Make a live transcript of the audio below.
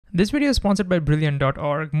This video is sponsored by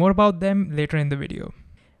Brilliant.org. More about them later in the video.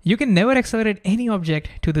 You can never accelerate any object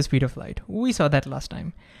to the speed of light. We saw that last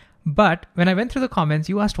time. But when I went through the comments,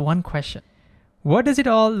 you asked one question. What does it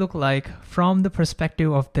all look like from the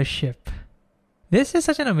perspective of the ship? This is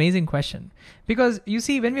such an amazing question because you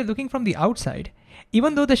see, when we're looking from the outside,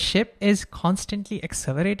 even though the ship is constantly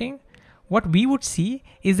accelerating, what we would see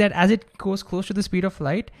is that as it goes close to the speed of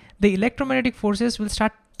light, the electromagnetic forces will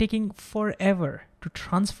start taking forever to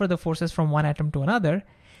transfer the forces from one atom to another.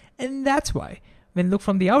 And that's why when we look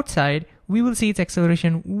from the outside, we will see its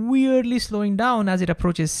acceleration weirdly slowing down as it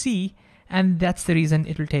approaches c, and that's the reason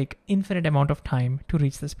it will take infinite amount of time to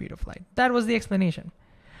reach the speed of light. That was the explanation.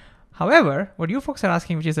 However, what you folks are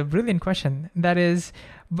asking, which is a brilliant question, that is,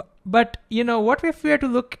 but you know, what if we were to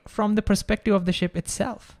look from the perspective of the ship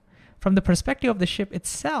itself? From the perspective of the ship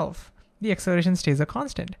itself, the acceleration stays a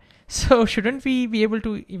constant. So shouldn't we be able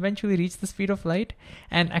to eventually reach the speed of light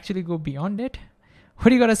and actually go beyond it? What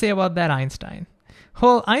do you got to say about that, Einstein?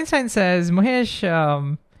 Well, Einstein says,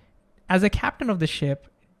 Mahesh, as a captain of the ship,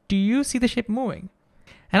 do you see the ship moving?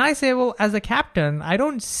 And I say, well, as a captain, I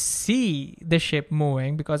don't see the ship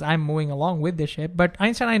moving because I'm moving along with the ship. But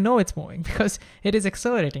Einstein, I know it's moving because it is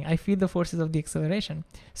accelerating. I feel the forces of the acceleration.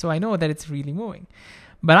 So I know that it's really moving.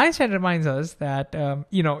 But Einstein reminds us that,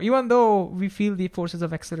 even though we feel the forces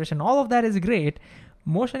of acceleration, all of that is great,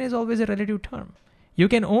 motion is always a relative term. You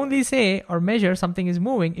can only say or measure something is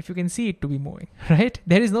moving if you can see it to be moving, right?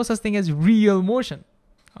 There is no such thing as real motion,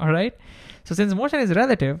 all right? So since motion is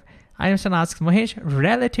relative, Einstein asks, Mahesh,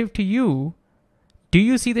 relative to you, do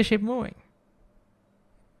you see the ship moving?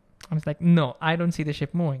 I was like, no, I don't see the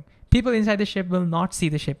ship moving. People inside the ship will not see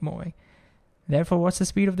the ship moving. Therefore, what's the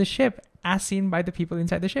speed of the ship as seen by the people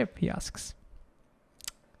inside the ship, he asks.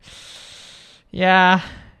 Yeah,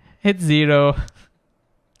 it's zero.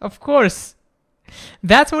 Of course.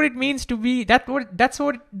 That's what it means to be, that's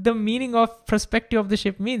what the meaning of perspective of the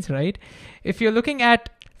ship means, right? If you're looking at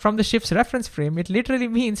from the ship's reference frame, it literally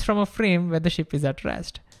means from a frame where the ship is at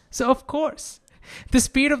rest. So of course, the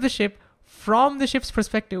speed of the ship from the ship's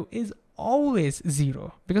perspective is always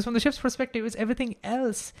zero, because from the ship's perspective is everything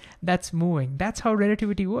else that's moving. That's how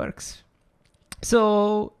relativity works.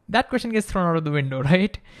 So that question gets thrown out of the window,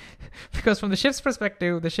 right? Because from the ship's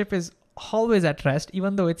perspective, the ship is always at rest,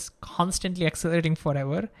 even though it's constantly accelerating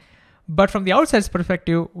forever. But from the outside's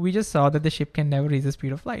perspective, we just saw that the ship can never reach the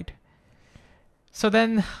speed of light. So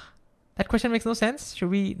then that question makes no sense. Should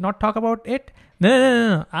we not talk about it?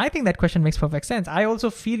 No. I think that question makes perfect sense. I also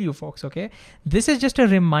feel you folks, okay? This is just a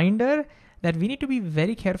reminder that we need to be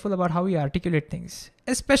very careful about how we articulate things,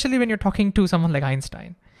 especially when you're talking to someone like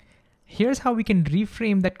Einstein. Here's how we can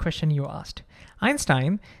reframe that question you asked.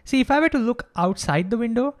 Einstein, see, if I were to look outside the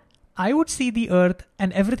window, I would see the Earth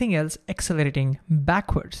and everything else accelerating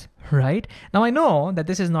backwards, right? Now I know that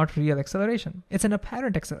this is not real acceleration. It's an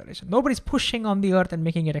apparent acceleration. Nobody's pushing on the Earth and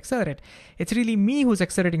making it accelerate. It's really me who's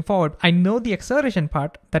accelerating forward. I know the acceleration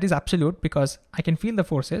part, that is absolute because I can feel the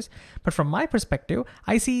forces. But from my perspective,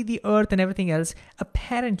 I see the Earth and everything else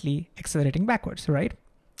apparently accelerating backwards, right?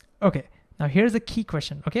 Okay, now here's the key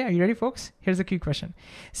question. Okay, are you ready, folks? Here's the key question.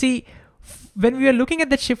 See, when we were looking at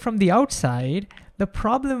that ship from the outside, the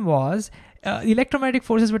problem was electromagnetic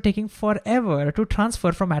forces were taking forever to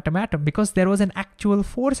transfer from atom to atom because there was an actual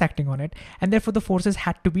force acting on it, and therefore the forces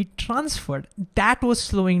had to be transferred. That was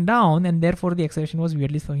slowing down, and therefore the acceleration was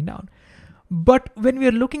weirdly slowing down. But when we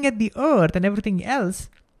are looking at the Earth and everything else,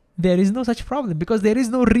 there is no such problem because there is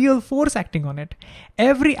no real force acting on it.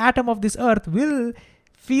 Every atom of this Earth will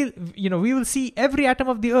feel, we will see every atom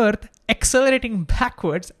of the Earth accelerating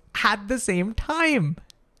backwards at the same time,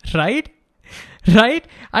 right? Right?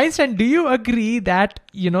 Einstein, do you agree that,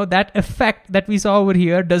 that effect that we saw over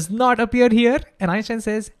here does not appear here? And Einstein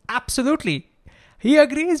says, absolutely. He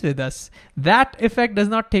agrees with us. That effect does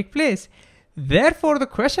not take place. Therefore, the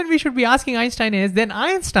question we should be asking Einstein is, then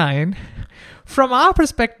Einstein, from our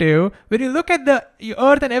perspective, when you look at the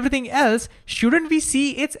Earth and everything else, shouldn't we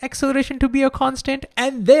see its acceleration to be a constant?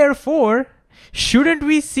 And therefore, shouldn't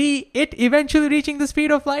we see it eventually reaching the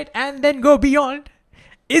speed of light and then go beyond?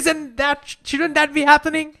 Shouldn't that be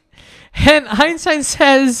happening? And Einstein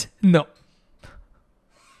says, no.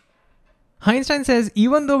 Einstein says,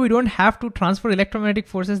 even though we don't have to transfer electromagnetic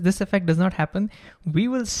forces, this effect does not happen. We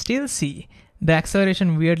will still see the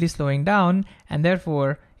acceleration weirdly slowing down, and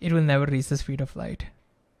therefore it will never reach the speed of light.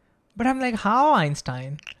 But I'm like, how,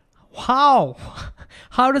 Einstein? How?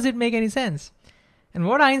 How does it make any sense? And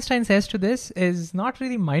what Einstein says to this is not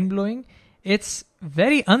really mind-blowing. It's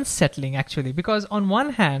very unsettling, actually, because on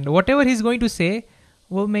one hand, whatever he's going to say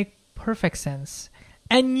will make perfect sense.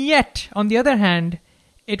 And yet, on the other hand,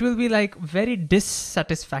 it will be like very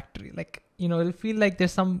dissatisfactory. Like, it'll feel like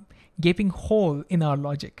there's some gaping hole in our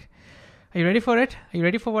logic. Are you ready for it? Are you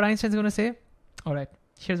ready for what Einstein's going to say? All right,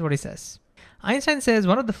 here's what he says. Einstein says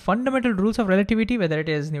one of the fundamental rules of relativity, whether it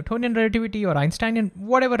is Newtonian relativity or Einsteinian,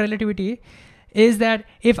 whatever relativity, is that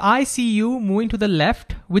if I see you moving to the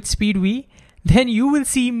left with speed v, then you will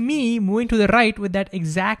see me moving to the right with that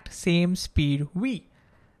exact same speed v.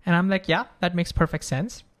 And I'm like, yeah, that makes perfect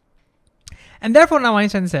sense. And therefore now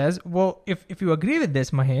Einstein says, well, if you agree with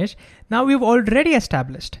this, Mahesh, now we've already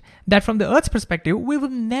established that from the Earth's perspective, we will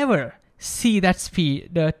never see that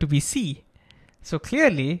speed to be c. So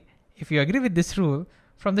clearly, if you agree with this rule,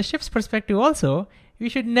 from the ship's perspective also, we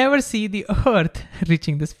should never see the Earth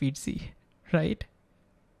reaching the speed c, right?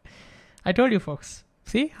 I told you, folks.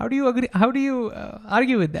 See, how do you agree? How do you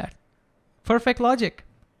argue with that? Perfect logic,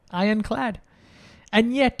 ironclad.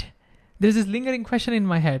 And yet, there's this lingering question in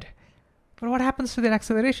my head. But what happens to their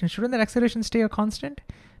acceleration? Shouldn't their acceleration stay a constant?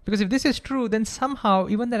 Because if this is true, then somehow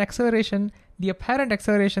even that acceleration, the apparent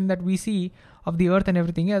acceleration that we see of the Earth and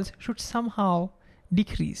everything else, should somehow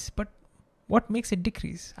decrease. But what makes it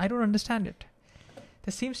decrease? I don't understand it.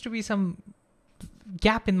 There seems to be some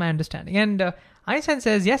gap in my understanding. And Einstein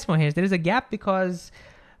says, yes, Mahesh, there is a gap because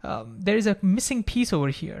there is a missing piece over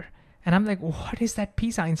here. And I'm like, what is that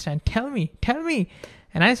piece, Einstein? Tell me.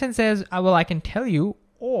 And Einstein says, well, I can tell you,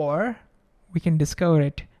 or we can discover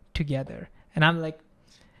it together. And I'm like,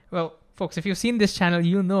 well, folks, if you've seen this channel,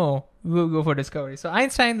 you know we'll go for discovery. So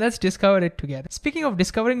Einstein, let's discover it together. Speaking of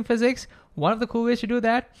discovering physics, one of the cool ways to do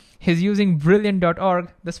that is using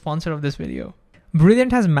Brilliant.org, the sponsor of this video.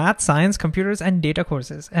 Brilliant has math, science, computers, and data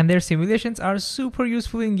courses, and their simulations are super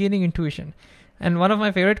useful in gaining intuition. And one of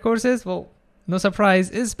my favorite courses, well, no surprise,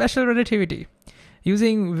 is special relativity.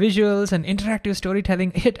 Using visuals and interactive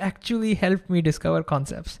storytelling, it actually helped me discover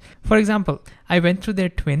concepts. For example, I went through their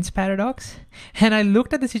twins paradox, and I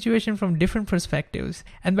looked at the situation from different perspectives,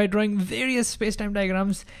 and by drawing various spacetime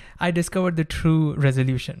diagrams, I discovered the true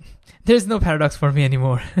resolution. There's no paradox for me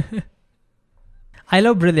anymore. I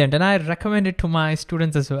love Brilliant, and I recommend it to my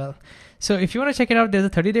students as well. So if you want to check it out, there's a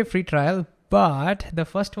 30-day free trial, but the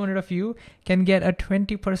first 200 of you can get a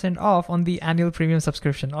 20% off on the annual premium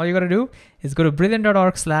subscription. All you got to do is go to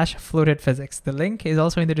brilliant.org/FloatHeadPhysics. The link is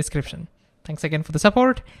also in the description. Thanks again for the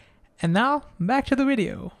support. And now back to the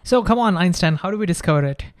video. So come on, Einstein, how do we discover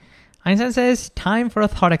it? Einstein says, time for a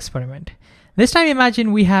thought experiment. This time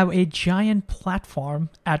imagine we have a giant platform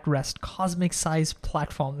at rest, cosmic size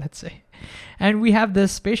platform, let's say. And we have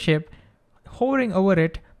this spaceship hovering over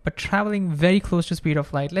it, but traveling very close to speed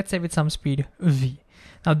of light, let's say with some speed v.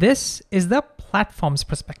 Now this is the platform's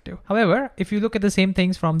perspective. However, if you look at the same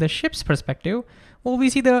things from the ship's perspective, well, we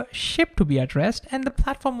see the ship to be at rest and the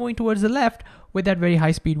platform moving towards the left with that very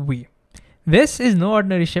high speed v. This is no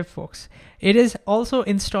ordinary ship, folks. It is also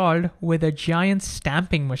installed with a giant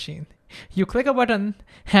stamping machine. You click a button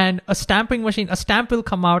and a stamp will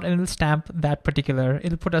come out and it'll stamp that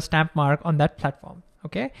it'll put a stamp mark on that platform.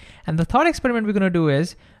 Okay, and the thought experiment we're going to do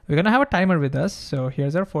is we're going to have a timer with us. So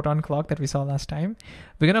here's our photon clock that we saw last time.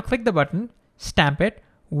 We're going to click the button, stamp it,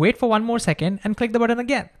 wait for 1 more second and click the button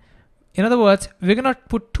again. In other words, we're going to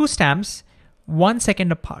put 2 stamps 1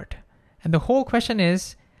 second apart. And the whole question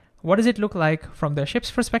is, what does it look like from the ship's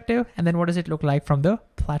perspective? And then what does it look like from the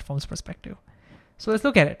platform's perspective? So let's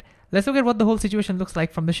look at it. Let's look at what the whole situation looks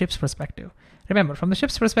like from the ship's perspective. Remember, from the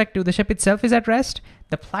ship's perspective, the ship itself is at rest.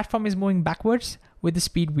 The platform is moving backwards with the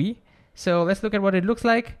speed v. So let's look at what it looks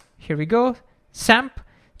like. Here we go. SAMP.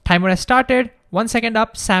 Timer has started. 1 second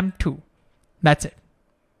up. SAMP 2. That's it.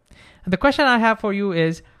 And the question I have for you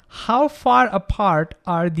is, how far apart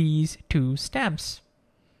are these 2 stamps?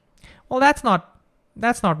 Well, that's not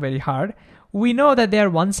very hard. We know that they are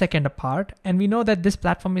 1 second apart, and we know that this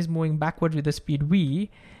platform is moving backwards with the speed v.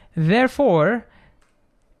 Therefore,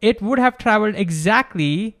 it would have traveled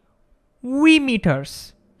exactly v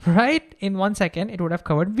meters, right? In 1 second, it would have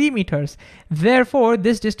covered v meters. Therefore,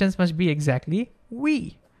 this distance must be exactly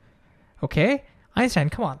v. Okay? Einstein,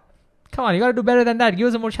 come on. Come on, you got to do better than that. Give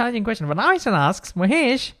us a more challenging question. But now Einstein asks,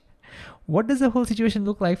 Mahesh, what does the whole situation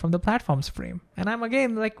look like from the platform's frame? And I'm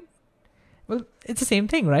again like, well, it's the same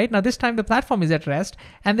thing, right? Now this time the platform is at rest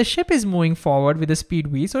and the ship is moving forward with the speed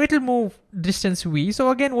v, so it'll move distance v. So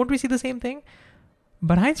again, won't we see the same thing?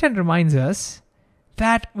 But Einstein reminds us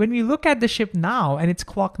that when we look at the ship now and its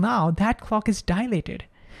clock now, that clock is dilated.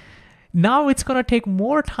 Now it's going to take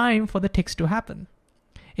more time for the ticks to happen.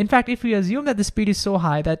 In fact, if we assume that the speed is so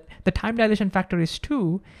high that the time dilation factor is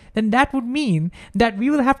 2, then that would mean that we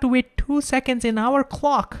will have to wait 2 seconds in our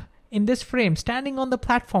clock in this frame, standing on the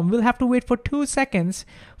platform. We'll have to wait for 2 seconds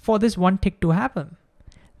for this 1 tick to happen.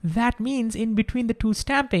 that means in between the two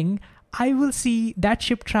stamping, I will see that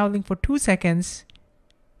ship traveling for 2 seconds,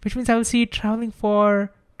 which means I will see it traveling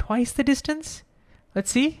for twice the distance.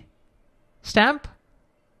 Let's see. Stamp.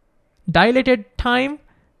 Dilated time.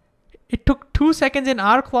 It took 2 seconds in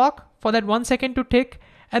our clock for that 1 second to tick.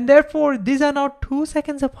 And therefore, these are now 2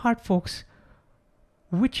 seconds apart, folks.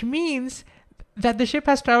 Which means that the ship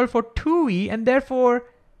has traveled for 2e, and therefore,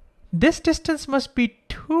 this distance must be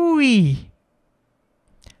 2e.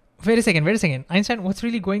 Wait a second. Einstein, what's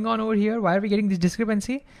really going on over here? Why are we getting this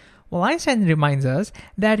discrepancy? Well, Einstein reminds us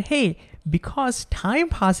that, hey, because time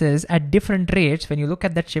passes at different rates when you look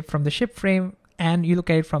at that ship from the ship frame and you look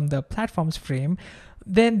at it from the platform's frame,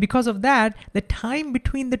 then because of that, the time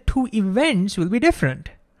between the two events will be different,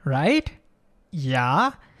 right?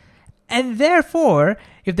 Yeah. And therefore,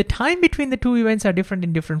 if the time between the two events are different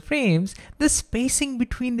in different frames, the spacing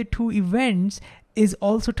between the two events is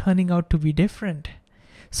also turning out to be different.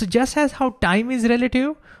 So just as how time is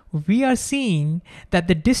relative, we are seeing that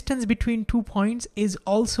the distance between 2 points is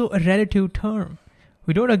also a relative term.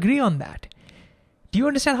 We don't agree on that. Do you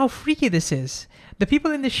understand how freaky this is? The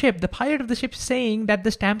people in the ship, the pilot of the ship, saying that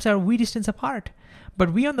the stamps are v distance apart.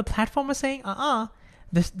 But we on the platform are saying,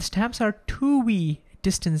 the stamps are 2v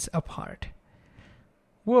distance apart.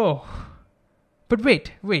 Whoa. But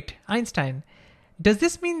wait, Einstein, does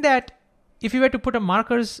this mean that if you were to put a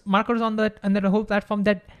markers on the whole platform,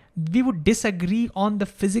 that we would disagree on the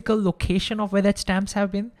physical location of where that stamps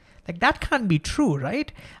have been? Like, that can't be true,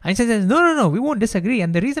 right? Einstein says, no, we won't disagree.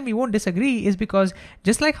 And the reason we won't disagree is because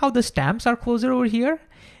just like how the stamps are closer over here,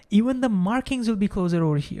 even the markings will be closer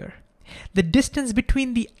over here. The distance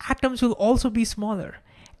between the atoms will also be smaller.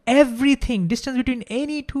 Everything, distance between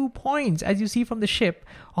any 2 points, as you see from the ship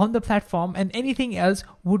on the platform, and anything else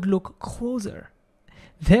would look closer.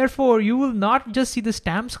 Therefore, you will not just see the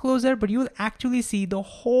stamps closer, but you will actually see the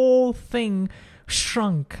whole thing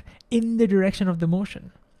shrunk in the direction of the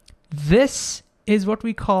motion. This is what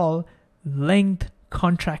we call length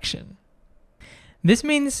contraction. This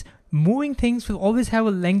means moving things will always have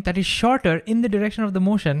a length that is shorter in the direction of the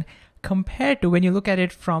motion compared to when you look at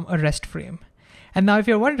it from a rest frame. And now if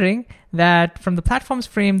you're wondering that from the platform's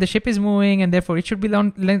frame, the ship is moving and therefore it should be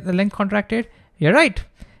length contracted, you're right.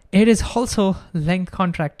 It is also length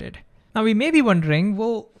contracted. Now we may be wondering,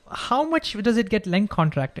 well, how much does it get length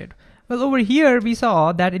contracted? Well, over here we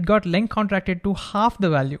saw that it got length contracted to half the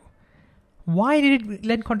value. Why did it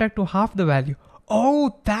length contract to half the value?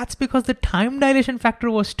 Oh, that's because the time dilation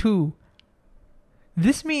factor was 2.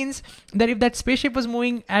 This means that if that spaceship was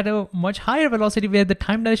moving at a much higher velocity where the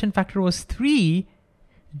time dilation factor was 3,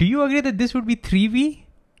 do you agree that this would be 3v?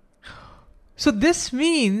 So this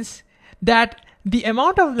means that the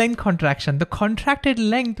amount of length contraction, the contracted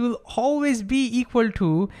length, will always be equal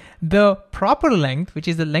to the proper length, which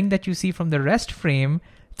is the length that you see from the rest frame,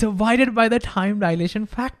 divided by the time dilation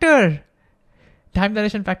factor. Time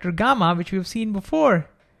dilation factor gamma, which we've seen before.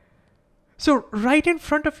 So right in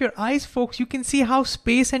front of your eyes, folks, you can see how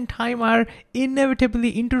space and time are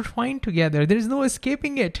inevitably intertwined together. There is no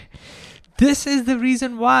escaping it. This is the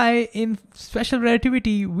reason why in special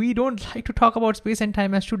relativity, we don't like to talk about space and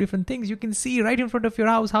time as two different things. You can see right in front of your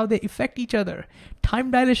house how they affect each other. Time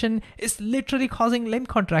dilation is literally causing length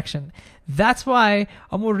contraction. That's why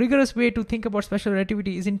a more rigorous way to think about special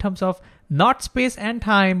relativity is in terms of not space and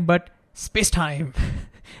time, but space-time.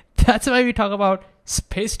 That's why we talk about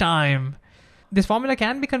space-time. This formula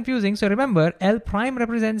can be confusing, so remember, L prime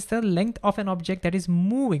represents the length of an object that is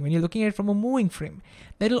moving when you're looking at it from a moving frame.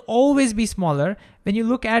 That will always be smaller when you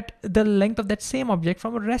look at the length of that same object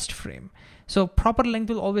from a rest frame. So proper length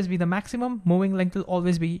will always be the maximum, moving length will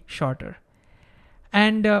always be shorter.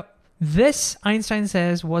 And this, Einstein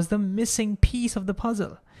says, was the missing piece of the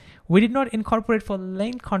puzzle. We did not incorporate for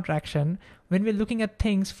length contraction when we're looking at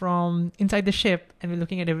things from inside the ship and we're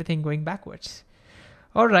looking at everything going backwards.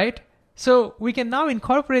 All right. So we can now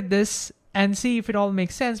incorporate this and see if it all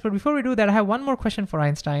makes sense. But before we do that, I have one more question for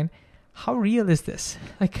Einstein. How real is this?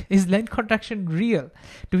 Like, is length contraction real?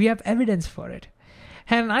 Do we have evidence for it?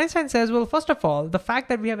 And Einstein says, well, first of all, the fact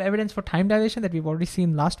that we have evidence for time dilation that we've already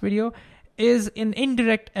seen last video is an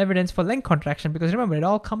indirect evidence for length contraction, because remember, it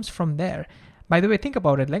all comes from there. By the way, think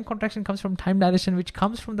about it. Length contraction comes from time dilation, which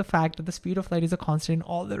comes from the fact that the speed of light is a constant in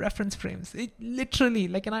all the reference frames. It literally,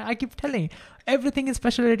 like, and I keep telling, everything in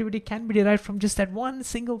special relativity can be derived from just that one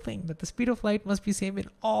single thing, that the speed of light must be same in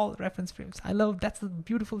all reference frames. That's the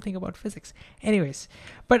beautiful thing about physics. Anyways,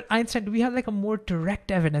 but Einstein, do we have like a more direct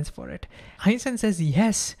evidence for it? Einstein says,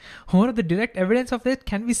 yes. One of the direct evidence of it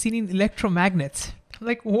can be seen in electromagnets.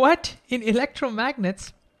 Like, what? In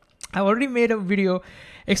electromagnets, I already made a video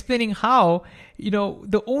explaining how,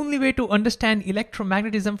 the only way to understand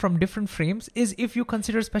electromagnetism from different frames is if you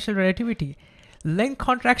consider special relativity. Length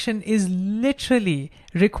contraction is literally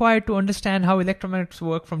required to understand how electromagnets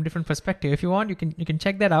work from different perspectives. If you want, you can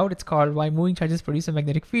check that out. It's called Why Moving Charges Produce a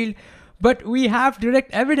Magnetic Field. But we have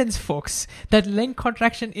direct evidence, folks, that length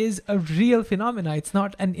contraction is a real phenomena. It's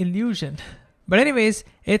not an illusion. But anyways,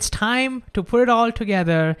 it's time to put it all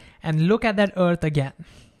together and look at that Earth again.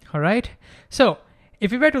 All right. So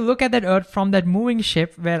if we were to look at that Earth from that moving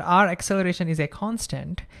ship where our acceleration is a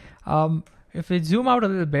constant, if we zoom out a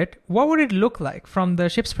little bit, what would it look like from the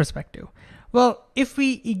ship's perspective? Well, if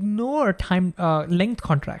we ignore length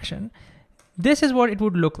contraction, this is what it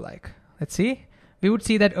would look like. Let's see. We would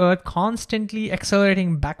see that Earth constantly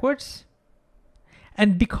accelerating backwards.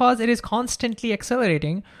 And because it is constantly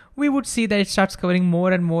accelerating, we would see that it starts covering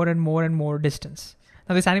more and more and more and more distance.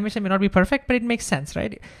 Now, this animation may not be perfect, but it makes sense,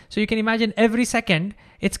 right? So you can imagine every second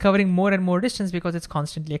it's covering more and more distance because it's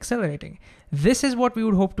constantly accelerating. This is what we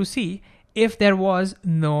would hope to see if there was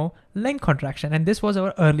no length contraction. And this was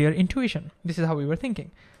our earlier intuition. This is how we were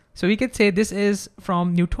thinking. So we could say this is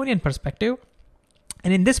from Newtonian perspective.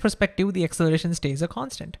 And in this perspective, the acceleration stays a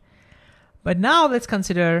constant. But now let's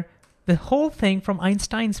consider the whole thing from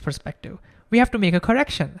Einstein's perspective. We have to make a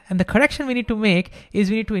correction. And the correction we need to make is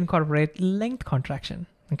we need to incorporate length contraction.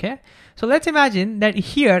 Okay? So let's imagine that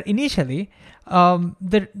here, initially,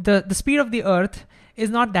 the speed of the Earth is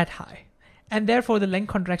not that high. And therefore, the length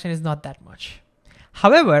contraction is not that much.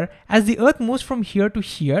 However, as the Earth moves from here to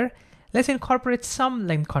here, let's incorporate some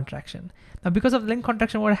length contraction. Now, because of length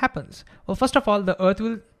contraction, what happens? Well, first of all, the Earth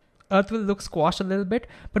will look squashed a little bit,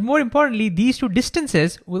 but more importantly, these two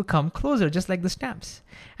distances will come closer, just like the stamps.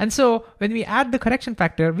 And so when we add the correction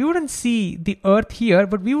factor, we wouldn't see the Earth here,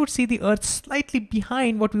 but we would see the Earth slightly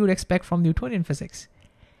behind what we would expect from Newtonian physics.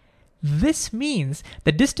 This means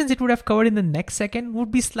the distance it would have covered in the next second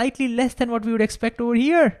would be slightly less than what we would expect over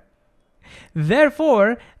here.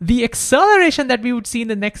 Therefore, the acceleration that we would see in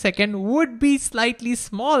the next second would be slightly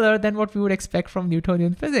smaller than what we would expect from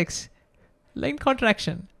Newtonian physics. Length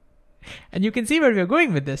contraction. And you can see where we are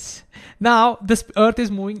going with this. Now, this Earth is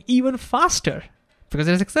moving even faster because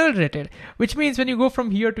it is accelerated, which means when you go from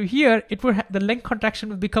here to here, the length contraction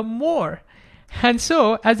will become more. And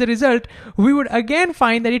so, as a result, we would again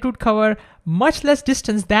find that it would cover much less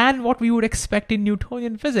distance than what we would expect in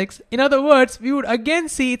Newtonian physics. In other words, we would again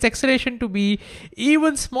see its acceleration to be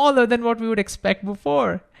even smaller than what we would expect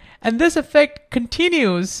before. And this effect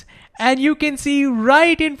continues, and you can see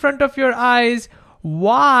right in front of your eyes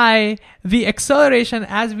why the acceleration,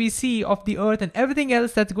 as we see, of the Earth and everything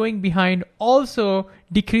else that's going behind also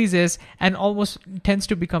decreases and almost tends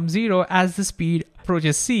to become zero as the speed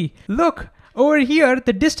approaches c. Look! Over here,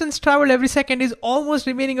 the distance traveled every second is almost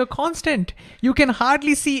remaining a constant. You can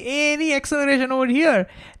hardly see any acceleration over here.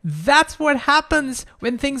 That's what happens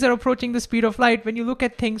when things are approaching the speed of light when you look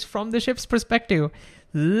at things from the ship's perspective.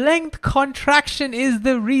 Length contraction is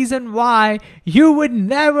the reason why you would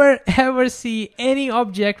never ever see any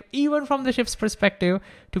object, even from the ship's perspective,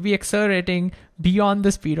 to be accelerating beyond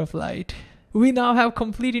the speed of light. We now have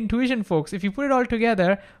complete intuition, folks. If you put it all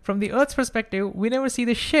together, from the Earth's perspective, we never see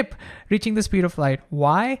the ship reaching the speed of light.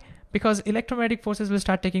 Why? Because electromagnetic forces will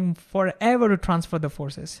start taking forever to transfer the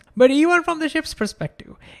forces. But even from the ship's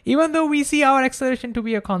perspective, even though we see our acceleration to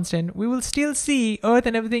be a constant, we will still see Earth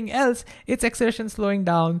and everything else, its acceleration slowing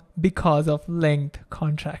down because of length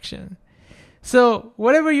contraction. So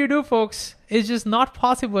whatever you do, folks, it's just not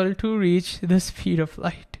possible to reach the speed of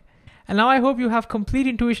light. And now I hope you have complete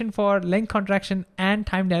intuition for length contraction and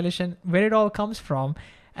time dilation, where it all comes from.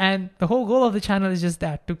 And the whole goal of the channel is just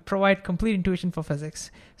that, to provide complete intuition for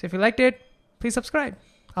physics. So if you liked it, please subscribe.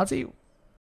 I'll see you.